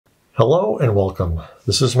Hello and welcome.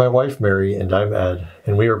 This is my wife Mary and I'm Ed,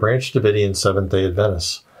 and we are Branch Davidian Seventh-day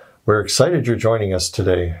Adventists. We're excited you're joining us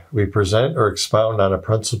today. We present or expound on a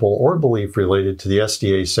principle or belief related to the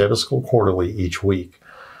SDA Sabbath School Quarterly each week.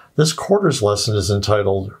 This quarter's lesson is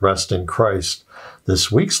entitled Rest in Christ.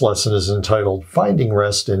 This week's lesson is entitled Finding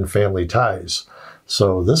Rest in Family Ties.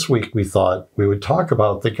 So this week we thought we would talk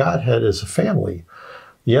about the Godhead as a family.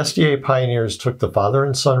 The SDA pioneers took the father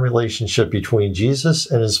and son relationship between Jesus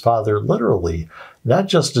and his Father literally, not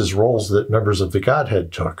just as roles that members of the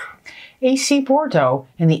Godhead took. A.C. Bourdeau,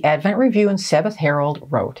 in the Advent Review and Sabbath Herald,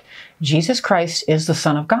 wrote, Jesus Christ is the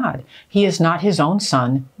Son of God. He is not his own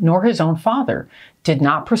son, nor his own father, did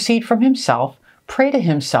not proceed from himself, pray to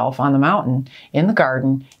himself on the mountain, in the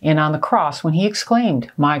garden, and on the cross when he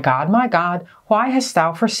exclaimed, my God, why hast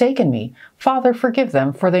thou forsaken me? Father, forgive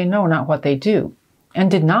them, for they know not what they do. And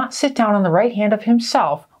did not sit down on the right hand of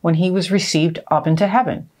himself when he was received up into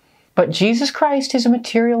heaven. But Jesus Christ is a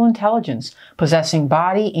material intelligence, possessing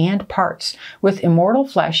body and parts, with immortal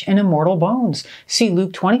flesh and immortal bones. See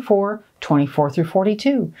Luke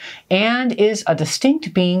 24:24-42, and is a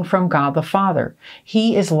distinct being from God the Father.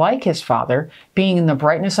 He is like his Father, being in the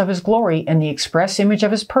brightness of his glory and the express image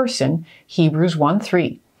of his person. Hebrews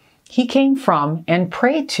 1:3. He came from and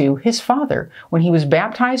prayed to his Father. When he was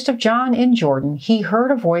baptized of John in Jordan, he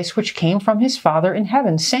heard a voice which came from his Father in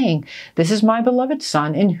heaven, saying, This is my beloved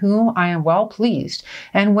Son, in whom I am well pleased.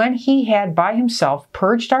 And when he had by himself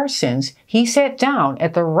purged our sins, he sat down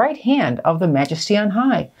at the right hand of the Majesty on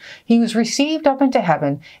high. He was received up into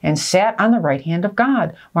heaven and sat on the right hand of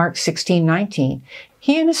God. Mark 16:19.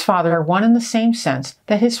 He and his Father are one in the same sense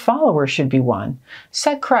that his followers should be one.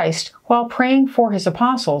 Said Christ, while praying for his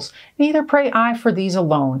apostles, Neither pray I for these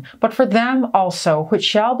alone, but for them also which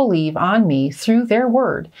shall believe on me through their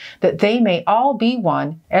word, that they may all be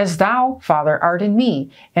one, as thou, Father, art in me,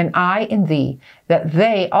 and I in thee, that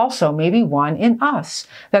they also may be one in us,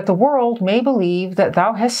 that the world may believe that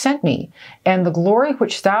thou hast sent me, and the glory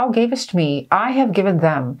which thou gavest me I have given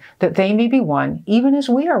them, that they may be one, even as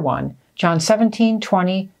we are one. John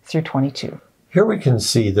 17:20-22. Here we can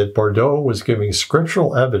see that Bourdeau was giving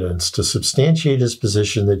scriptural evidence to substantiate his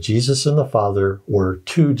position that Jesus and the Father were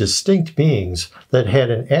two distinct beings that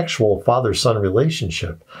had an actual father-son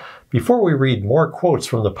relationship. Before we read more quotes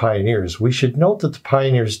from the pioneers, we should note that the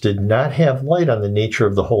pioneers did not have light on the nature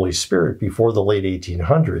of the Holy Spirit before the late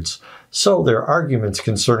 1800s, so their arguments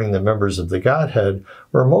concerning the members of the Godhead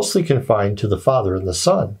were mostly confined to the Father and the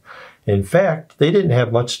Son. In fact, they didn't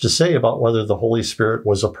have much to say about whether the Holy Spirit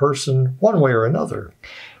was a person one way or another.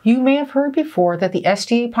 You may have heard before that the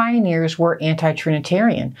SDA pioneers were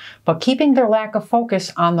anti-trinitarian, but keeping their lack of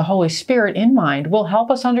focus on the Holy Spirit in mind will help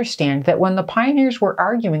us understand that when the pioneers were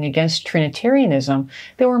arguing against Trinitarianism,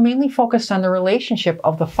 they were mainly focused on the relationship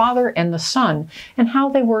of the Father and the Son and how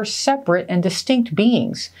they were separate and distinct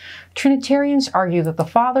beings. Trinitarians argue that the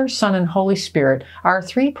Father, Son, and Holy Spirit are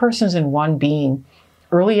three persons in one being.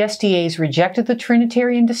 Early SDAs rejected the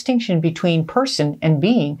Trinitarian distinction between person and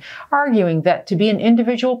being, arguing that to be an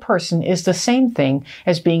individual person is the same thing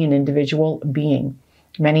as being an individual being.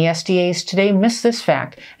 Many SDAs today miss this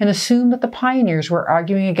fact and assume that the pioneers were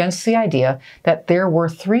arguing against the idea that there were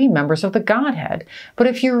three members of the Godhead. But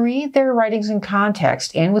if you read their writings in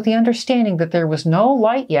context and with the understanding that there was no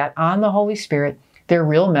light yet on the Holy Spirit, their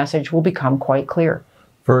real message will become quite clear.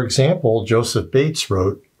 For example, Joseph Bates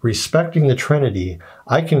wrote, Respecting the Trinity,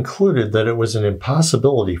 I concluded that it was an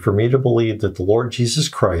impossibility for me to believe that the Lord Jesus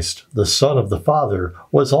Christ, the Son of the Father,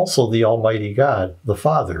 was also the Almighty God, the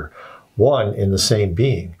Father, one in the same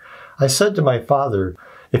being. I said to my Father,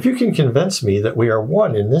 if you can convince me that we are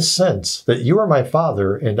one in this sense, that you are my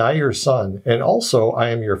Father and I your Son, and also I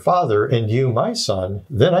am your Father and you my Son,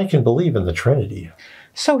 then I can believe in the Trinity.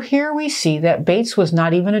 So here we see that Bates was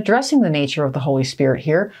not even addressing the nature of the Holy Spirit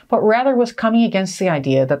here, but rather was coming against the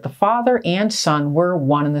idea that the Father and Son were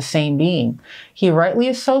one and the same being. He rightly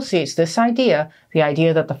associates this idea, the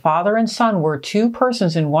idea that the Father and Son were two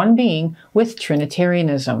persons in one being, with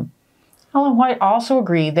Trinitarianism. Ellen White also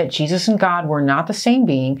agreed that Jesus and God were not the same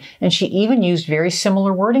being, and she even used very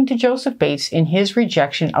similar wording to Joseph Bates in his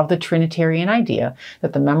rejection of the Trinitarian idea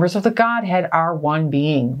that the members of the Godhead are one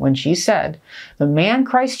being, when she said, the man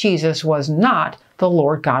Christ Jesus was not the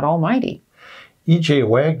Lord God Almighty. E.J.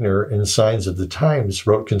 Wagner, in Signs of the Times,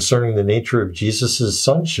 wrote concerning the nature of Jesus'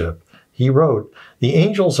 sonship. He wrote, the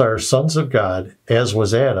angels are sons of God, as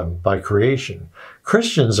was Adam, by creation.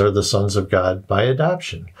 Christians are the sons of God by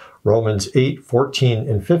adoption. Romans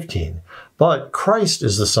 8:14-15. But Christ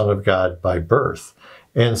is the Son of God by birth.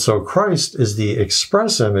 And so Christ is the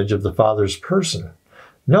express image of the Father's person.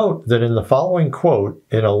 Note that in the following quote,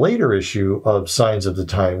 in a later issue of Signs of the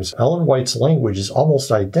Times, Ellen White's language is almost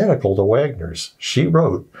identical to Wagner's. She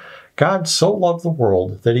wrote, "God so loved the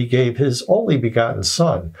world that he gave his only begotten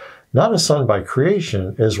Son, not a son by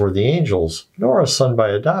creation, as were the angels, nor a son by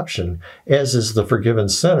adoption, as is the forgiven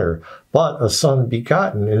sinner, but a son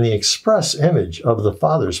begotten in the express image of the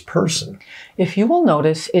Father's person." If you will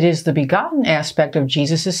notice, it is the begotten aspect of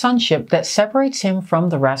Jesus' sonship that separates him from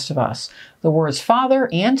the rest of us. The words Father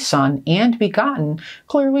and Son and begotten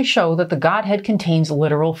clearly show that the Godhead contains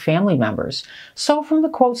literal family members. So from the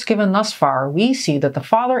quotes given thus far, we see that the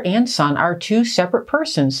Father and Son are two separate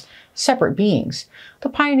persons, separate beings. The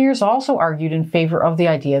pioneers also argued in favor of the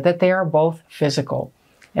idea that they are both physical.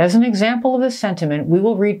 As an example of this sentiment, we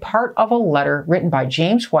will read part of a letter written by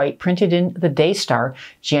James White, printed in the Daystar,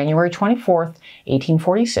 January 24,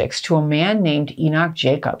 1846, to a man named Enoch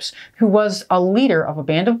Jacobs, who was a leader of a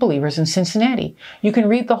band of believers in Cincinnati. You can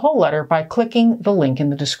read the whole letter by clicking the link in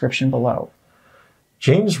the description below.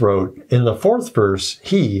 James wrote, "In the 4th verse,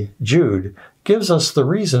 he, Jude, gives us the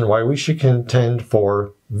reason why we should contend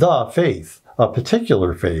for the faith, a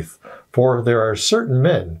particular faith. For there are certain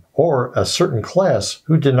men, or a certain class,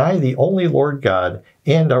 who deny the only Lord God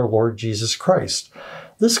and our Lord Jesus Christ.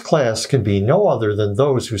 This class can be no other than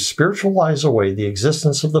those who spiritualize away the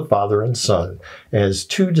existence of the Father and Son as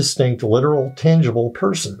two distinct, literal, tangible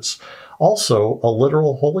persons, also a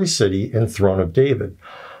literal holy city and throne of David.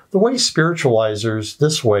 The way spiritualizers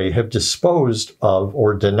this way have disposed of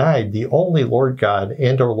or denied the only Lord God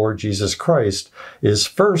and our Lord Jesus Christ is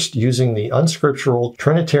first using the unscriptural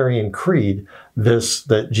Trinitarian creed, this,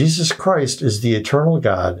 that Jesus Christ is the eternal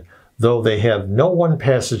God, though they have no one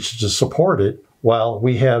passage to support it, while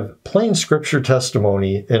we have plain scripture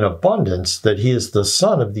testimony in abundance that he is the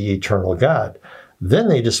Son of the eternal God. Then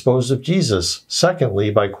they dispose of Jesus,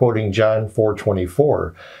 secondly, by quoting John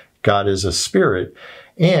 4:24, God is a spirit,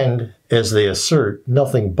 and, as they assert,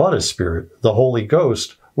 nothing but a spirit, the Holy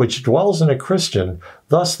Ghost, which dwells in a Christian.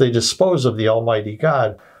 Thus they dispose of the Almighty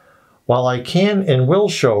God, while I can and will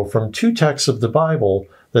show from 2 texts of the Bible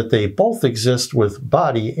that they both exist with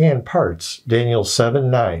body and parts, Daniel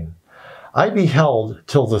 7:9. I beheld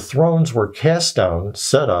till the thrones were cast down,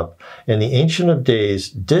 set up, and the Ancient of Days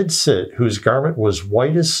did sit, whose garment was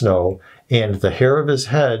white as snow, and the hair of his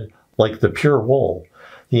head like the pure wool.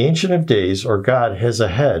 The Ancient of Days, or God, has a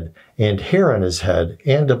head, and hair on his head,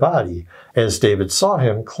 and a body, as David saw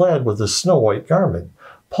him clad with a snow-white garment.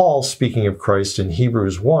 Paul, speaking of Christ in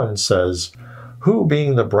Hebrews 1, says, "Who,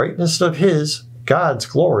 being the brightness of his, God's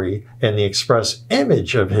glory, and the express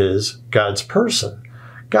image of his, God's person."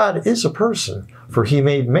 God is a person, for he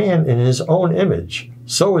made man in his own image.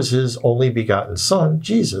 So is his only begotten Son,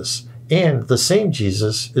 Jesus. And the same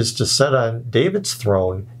Jesus is to sit on David's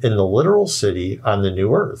throne in the literal city on the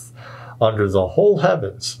new earth, under the whole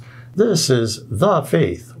heavens. This is the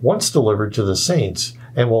faith, once delivered to the saints,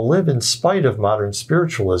 and will live in spite of modern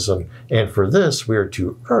spiritualism, and for this we are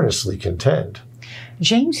to earnestly contend.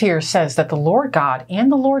 James here says that the Lord God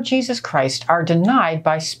and the Lord Jesus Christ are denied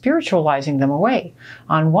by spiritualizing them away.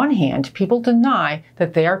 On one hand, people deny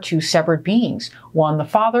that they are two separate beings, one the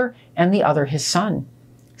Father and the other his Son.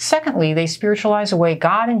 Secondly, they spiritualize away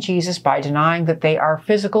God and Jesus by denying that they are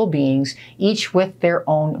physical beings, each with their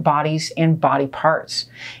own bodies and body parts.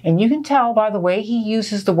 And you can tell by the way he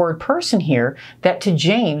uses the word person here that to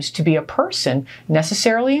James, to be a person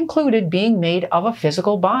necessarily included being made of a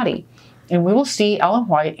physical body. And we will see Ellen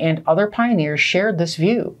White and other pioneers shared this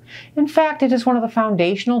view. In fact, it is one of the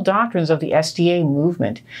foundational doctrines of the SDA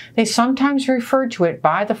movement. They sometimes refer to it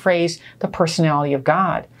by the phrase, the personality of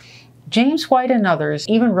God. James White and others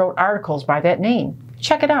even wrote articles by that name.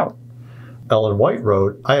 Check it out. Ellen White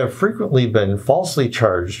wrote, "I have frequently been falsely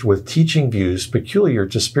charged with teaching views peculiar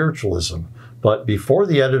to spiritualism, but before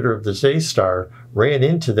the editor of the Daystar ran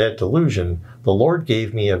into that delusion, the Lord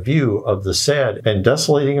gave me a view of the sad and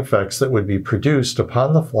desolating effects that would be produced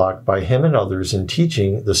upon the flock by him and others in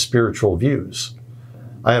teaching the spiritual views.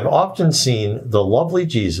 I have often seen the lovely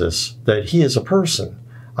Jesus, that he is a person.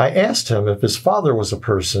 I asked him if his Father was a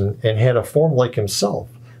person and had a form like himself.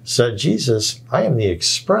 Said Jesus, I am the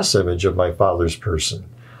express image of my Father's person.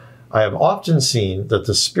 I have often seen that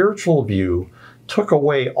the spiritual view took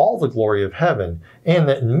away all the glory of heaven, and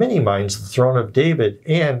that in many minds the throne of David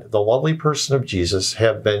and the lovely person of Jesus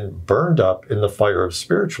have been burned up in the fire of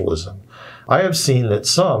spiritualism. I have seen that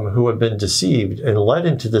some who have been deceived and led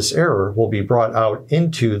into this error will be brought out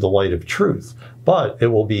into the light of truth, but it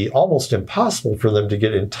will be almost impossible for them to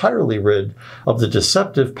get entirely rid of the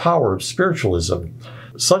deceptive power of spiritualism.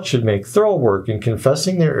 Such should make thorough work in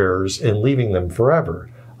confessing their errors and leaving them forever.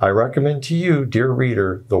 I recommend to you, dear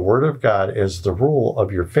reader, the Word of God as the rule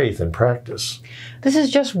of your faith and practice. This is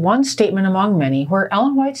just one statement among many where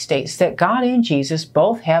Ellen White states that God and Jesus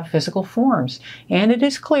both have physical forms, and it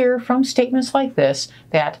is clear from statements like this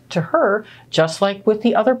that, to her, just like with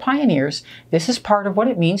the other pioneers, this is part of what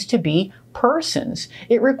it means to be persons.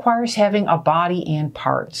 It requires having a body and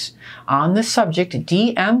parts. On this subject,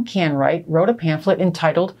 D.M. Canwright wrote a pamphlet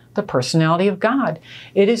entitled The Personality of God.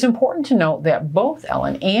 It is important to note that both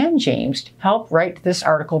Ellen and James helped write this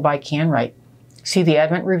article by Canwright. See the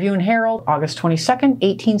Advent Review and Herald, August 22,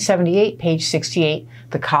 1878, page 68,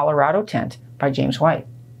 The Colorado Tent by James White.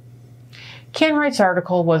 Canwright's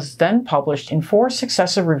article was then published in 4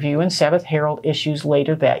 successive Review and Sabbath Herald issues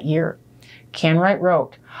later that year. Canwright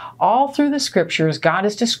wrote, all through the scriptures, God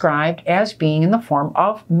is described as being in the form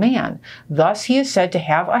of man. Thus he is said to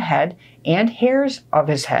have a head and hairs of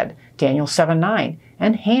his head, Daniel 7:9,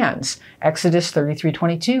 and hands, Exodus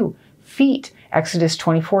 33:22, feet, Exodus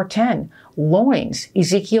 24:10, loins,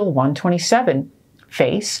 Ezekiel 1:27,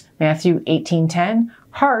 face, Matthew 18:10,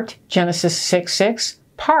 heart, Genesis 6:6,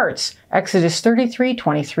 parts, Exodus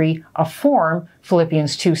 33:23, a form,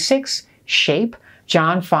 Philippians 2:6, shape,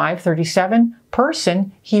 John 5:37,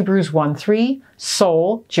 person, Hebrews 1:3,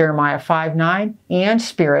 soul, Jeremiah 5:9, and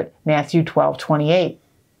spirit, Matthew 12:28.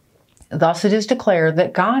 Thus it is declared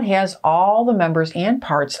that God has all the members and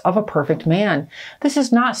parts of a perfect man. This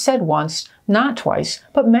is not said once, not twice,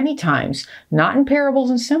 but many times, not in parables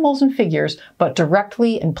and symbols and figures, but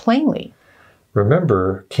directly and plainly.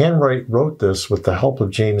 Remember, Canwright wrote this with the help of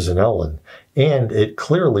James and Ellen, and it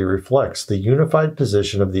clearly reflects the unified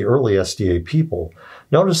position of the early SDA people.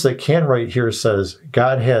 Notice that Canwright here says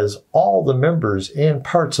God has all the members and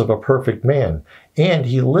parts of a perfect man, and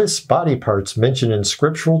he lists body parts mentioned in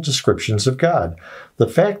scriptural descriptions of God. The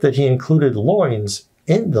fact that he included loins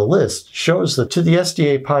in the list shows that to the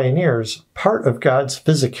SDA pioneers, part of God's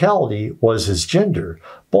physicality was his gender.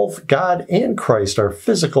 Both God and Christ are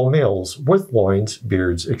physical males with loins,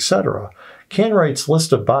 beards, etc. Canwright's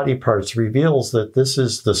list of body parts reveals that this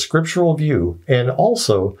is the scriptural view, and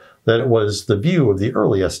also that it was the view of the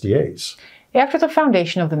early SDAs. After the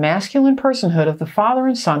foundation of the masculine personhood of the Father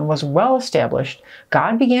and Son was well established,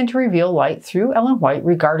 God began to reveal light through Ellen White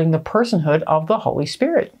regarding the personhood of the Holy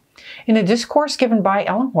Spirit. In a discourse given by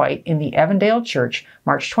Ellen White in the Avondale Church,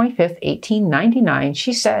 March 25, 1899,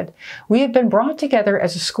 she said, "We have been brought together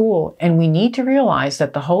as a school, and we need to realize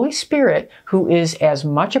that the Holy Spirit, who is as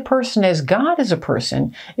much a person as God is a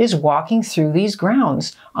person, is walking through these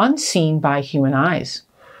grounds, unseen by human eyes."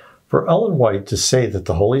 For Ellen White to say that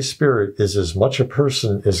the Holy Spirit is as much a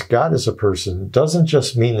person as God is a person doesn't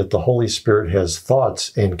just mean that the Holy Spirit has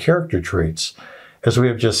thoughts and character traits. As we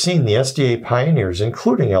have just seen, the SDA pioneers,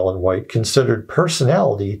 including Ellen White, considered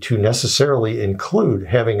personality to necessarily include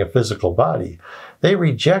having a physical body. They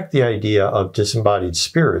reject the idea of disembodied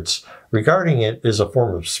spirits, regarding it as a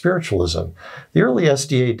form of spiritualism. The early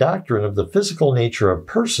SDA doctrine of the physical nature of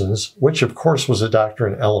persons, which of course was a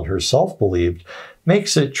doctrine Ellen herself believed,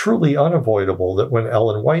 makes it truly unavoidable that when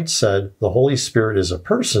Ellen White said the Holy Spirit is a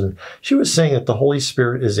person, she was saying that the Holy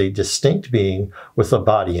Spirit is a distinct being with a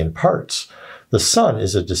body and parts. The Son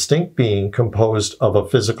is a distinct being composed of a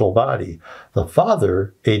physical body. The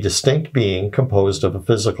Father, a distinct being composed of a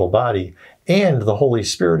physical body. And the Holy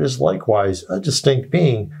Spirit is likewise a distinct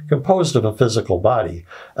being composed of a physical body.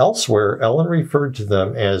 Elsewhere, Ellen referred to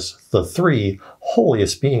them as the 3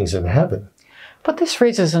 holiest beings in heaven. But this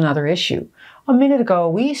raises another issue. A minute ago,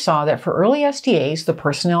 we saw that for early SDAs, the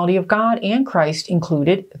personality of God and Christ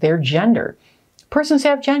included their gender. Persons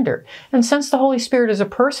have gender, and since the Holy Spirit is a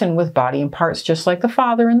person with body and parts just like the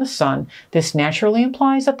Father and the Son, this naturally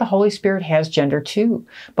implies that the Holy Spirit has gender too.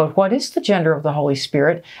 But what is the gender of the Holy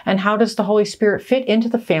Spirit, and how does the Holy Spirit fit into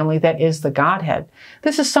the family that is the Godhead?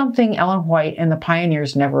 This is something Ellen White and the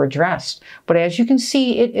pioneers never addressed, but as you can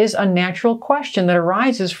see, it is a natural question that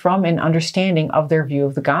arises from an understanding of their view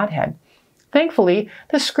of the Godhead. Thankfully,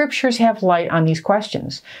 the scriptures have light on these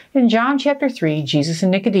questions. In John chapter 3, Jesus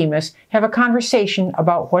and Nicodemus have a conversation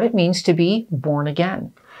about what it means to be born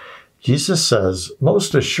again. Jesus says,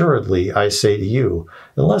 "Most assuredly, I say to you,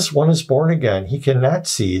 unless one is born again, he cannot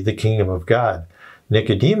see the kingdom of God."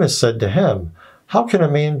 Nicodemus said to him, "How can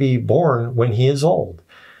a man be born when he is old?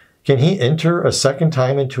 Can he enter a second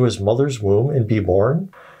time into his mother's womb and be born?"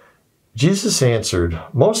 Jesus answered,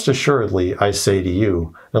 "Most assuredly, I say to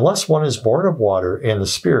you, unless one is born of water and the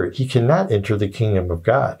Spirit, he cannot enter the kingdom of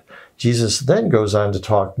God. Jesus then goes on to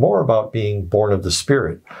talk more about being born of the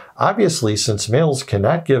Spirit. Obviously, since males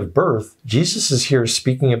cannot give birth, Jesus is here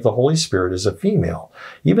speaking of the Holy Spirit as a female.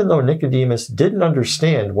 Even though Nicodemus didn't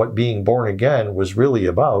understand what being born again was really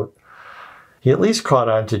about, he at least caught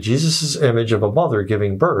on to Jesus' image of a mother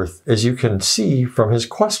giving birth. As you can see from his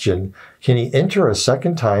question, can he enter a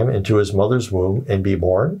second time into his mother's womb and be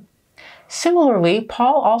born? Similarly,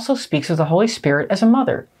 Paul also speaks of the Holy Spirit as a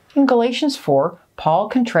mother. In Galatians 4, Paul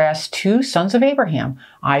contrasts two sons of Abraham,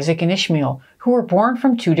 Isaac and Ishmael, who were born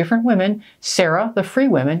from two different women, Sarah, the free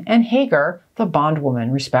woman, and Hagar, the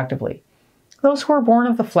bondwoman, respectively. Those who are born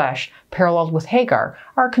of the flesh, paralleled with Hagar,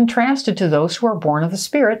 are contrasted to those who are born of the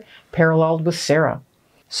Spirit, paralleled with Sarah.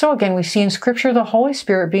 So again, we see in Scripture the Holy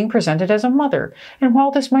Spirit being presented as a mother, and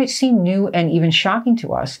while this might seem new and even shocking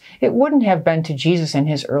to us, it wouldn't have been to Jesus and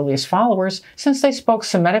his earliest followers, since they spoke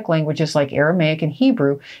Semitic languages like Aramaic and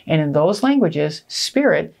Hebrew, and in those languages,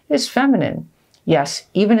 spirit is feminine. Yes,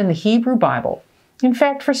 even in the Hebrew Bible. In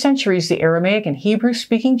fact, for centuries, the Aramaic and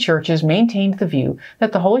Hebrew-speaking churches maintained the view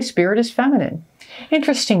that the Holy Spirit is feminine.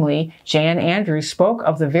 Interestingly, Jan Andrews spoke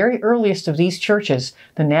of the very earliest of these churches,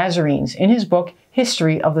 the Nazarenes, in his book,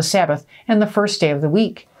 History of the Sabbath and the First Day of the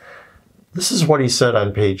Week. This is what he said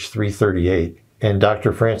on page 338, and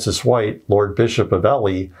Dr. Francis White, Lord Bishop of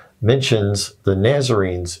Ely, mentions the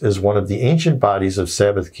Nazarenes as one of the ancient bodies of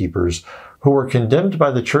Sabbath keepers who were condemned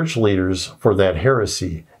by the church leaders for that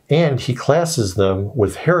heresy, and he classes them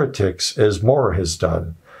with heretics as More has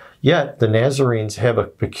done. Yet, the Nazarenes have a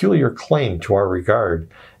peculiar claim to our regard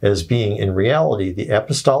as being in reality the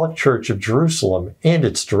Apostolic Church of Jerusalem and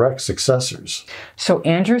its direct successors. So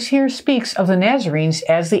Andrews here speaks of the Nazarenes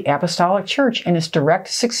as the Apostolic Church and its direct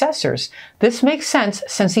successors. This makes sense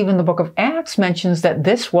since even the book of Acts mentions that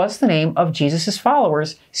this was the name of Jesus'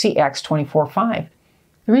 followers, see Acts 24:5.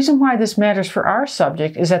 The reason why this matters for our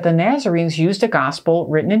subject is that the Nazarenes used a gospel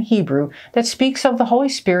written in Hebrew that speaks of the Holy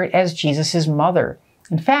Spirit as Jesus' mother.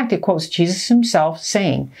 In fact, it quotes Jesus himself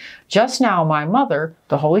saying, "Just now my mother,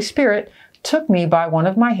 the Holy Spirit, took me by one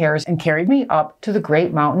of my hairs and carried me up to the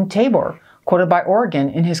great mountain Tabor," quoted by Origen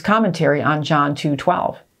in his commentary on John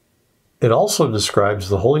 2:12. It also describes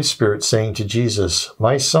the Holy Spirit saying to Jesus,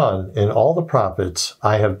 "My Son, in all the prophets,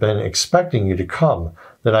 I have been expecting you to come,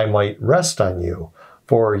 that I might rest on you.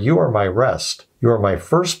 For you are my rest. You are my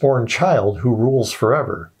firstborn child who rules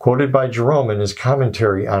forever," quoted by Jerome in his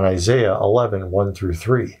commentary on Isaiah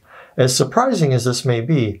 11:1-3. As surprising as this may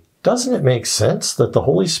be, doesn't it make sense that the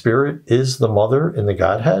Holy Spirit is the mother in the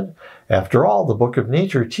Godhead? After all, the book of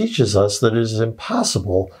nature teaches us that it is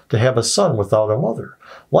impossible to have a son without a mother.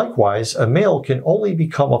 Likewise, a male can only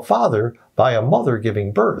become a father by a mother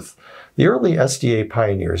giving birth. The early SDA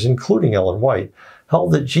pioneers, including Ellen White,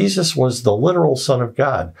 held that Jesus was the literal Son of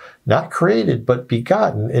God, not created but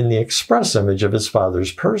begotten in the express image of his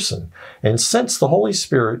Father's person. And since the Holy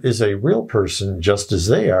Spirit is a real person just as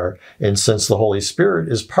they are, and since the Holy Spirit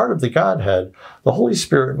is part of the Godhead, the Holy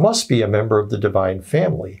Spirit must be a member of the divine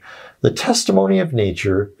family. The testimony of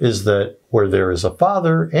nature is that where there is a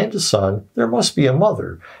father and a son, there must be a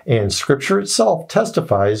mother, and Scripture itself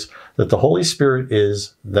testifies that the Holy Spirit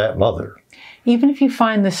is that mother. Even if you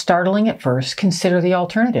find this startling at first, consider the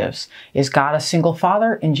alternatives. Is God a single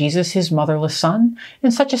father and Jesus his motherless son?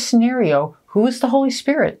 In such a scenario, who is the Holy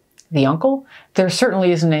Spirit? The uncle? There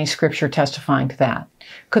certainly isn't any scripture testifying to that.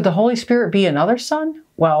 Could the Holy Spirit be another son?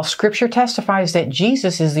 Well, Scripture testifies that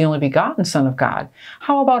Jesus is the only begotten Son of God.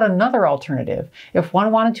 How about another alternative? If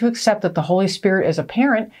one wanted to accept that the Holy Spirit is a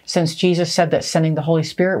parent, since Jesus said that sending the Holy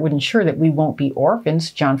Spirit would ensure that we won't be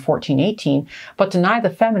orphans, John 14:18, but deny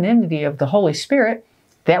the femininity of the Holy Spirit,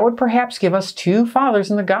 that would perhaps give us two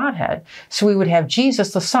fathers in the Godhead. So we would have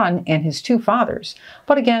Jesus the Son and his two fathers.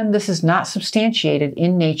 But again, this is not substantiated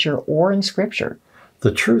in nature or in Scripture.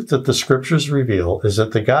 The truth that the Scriptures reveal is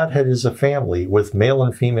that the Godhead is a family with male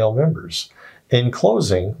and female members. In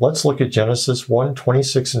closing, let's look at Genesis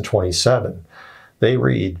 1:26 and 27. They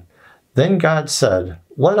read, "Then God said,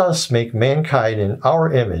 'Let us make mankind in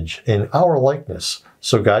our image, in our likeness.'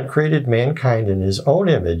 So God created mankind in his own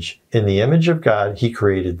image. In the image of God, he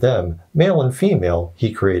created them. Male and female,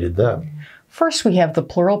 he created them." First, we have the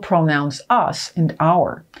plural pronouns us and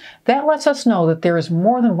our. That lets us know that there is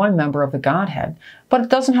more than one member of the Godhead, but it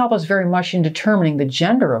doesn't help us very much in determining the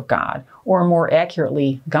gender of God, or more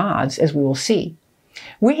accurately, God's, as we will see.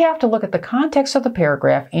 We have to look at the context of the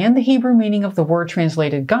paragraph and the Hebrew meaning of the word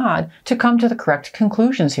translated God to come to the correct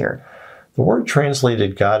conclusions here. The word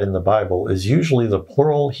translated God in the Bible is usually the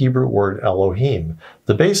plural Hebrew word Elohim.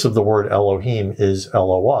 The base of the word Elohim is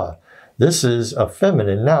Eloah. This is a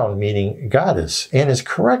feminine noun meaning goddess, and is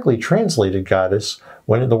correctly translated goddess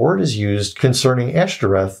when the word is used concerning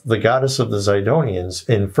Ashtoreth, the goddess of the Zidonians,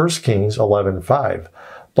 in 1 Kings 11:5.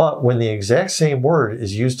 But when the exact same word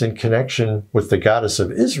is used in connection with the goddess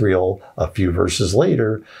of Israel a few verses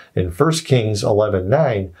later, in 1 Kings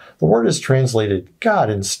 11:9, the word is translated God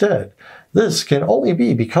instead. This can only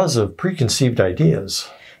be because of preconceived ideas.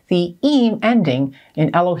 The "im" ending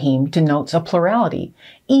in Elohim denotes a plurality.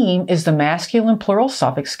 Im is the masculine plural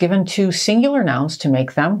suffix given to singular nouns to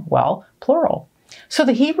make them, well, plural. So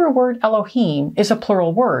the Hebrew word Elohim is a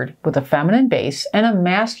plural word with a feminine base and a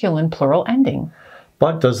masculine plural ending.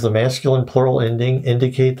 But does the masculine plural ending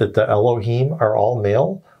indicate that the Elohim are all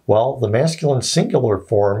male? Well, the masculine singular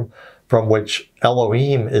form from which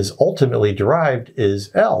Elohim is ultimately derived is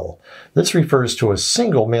El. This refers to a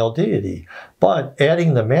single male deity, but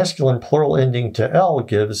adding the masculine plural ending to El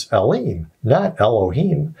gives Elim, not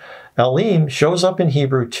Elohim. Elim shows up in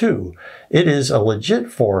Hebrew too. It is a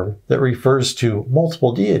legit form that refers to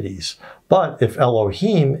multiple deities. But if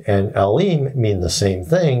Elohim and Elim mean the same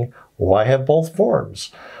thing, why have both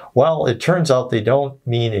forms? Well, it turns out they don't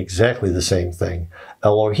mean exactly the same thing.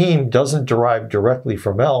 Elohim doesn't derive directly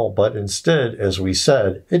from El, but instead, as we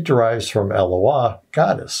said, it derives from Eloah,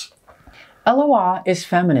 goddess. Eloah is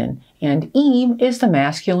feminine, and Im is the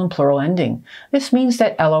masculine plural ending. This means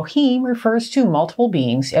that Elohim refers to multiple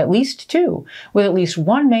beings, at least two, with at least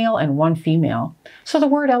one male and one female. So the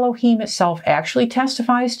word Elohim itself actually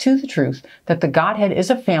testifies to the truth that the Godhead is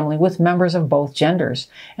a family with members of both genders.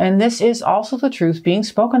 And this is also the truth being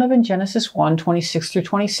spoken of in Genesis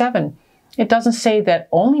 1:26-27. It doesn't say that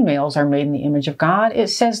only males are made in the image of God. It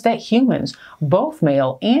says that humans, both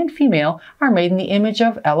male and female, are made in the image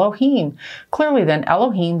of Elohim. Clearly then,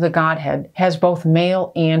 Elohim, the Godhead, has both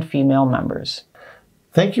male and female members.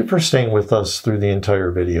 Thank you for staying with us through the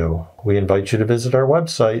entire video. We invite you to visit our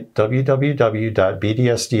website, www.bdsda.com,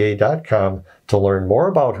 to learn more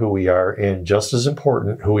about who we are and, just as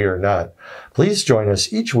important, who we are not. Please join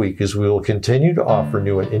us each week as we will continue to offer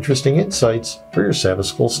new and interesting insights for your Sabbath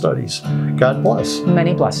School studies. God bless.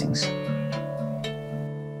 Many blessings.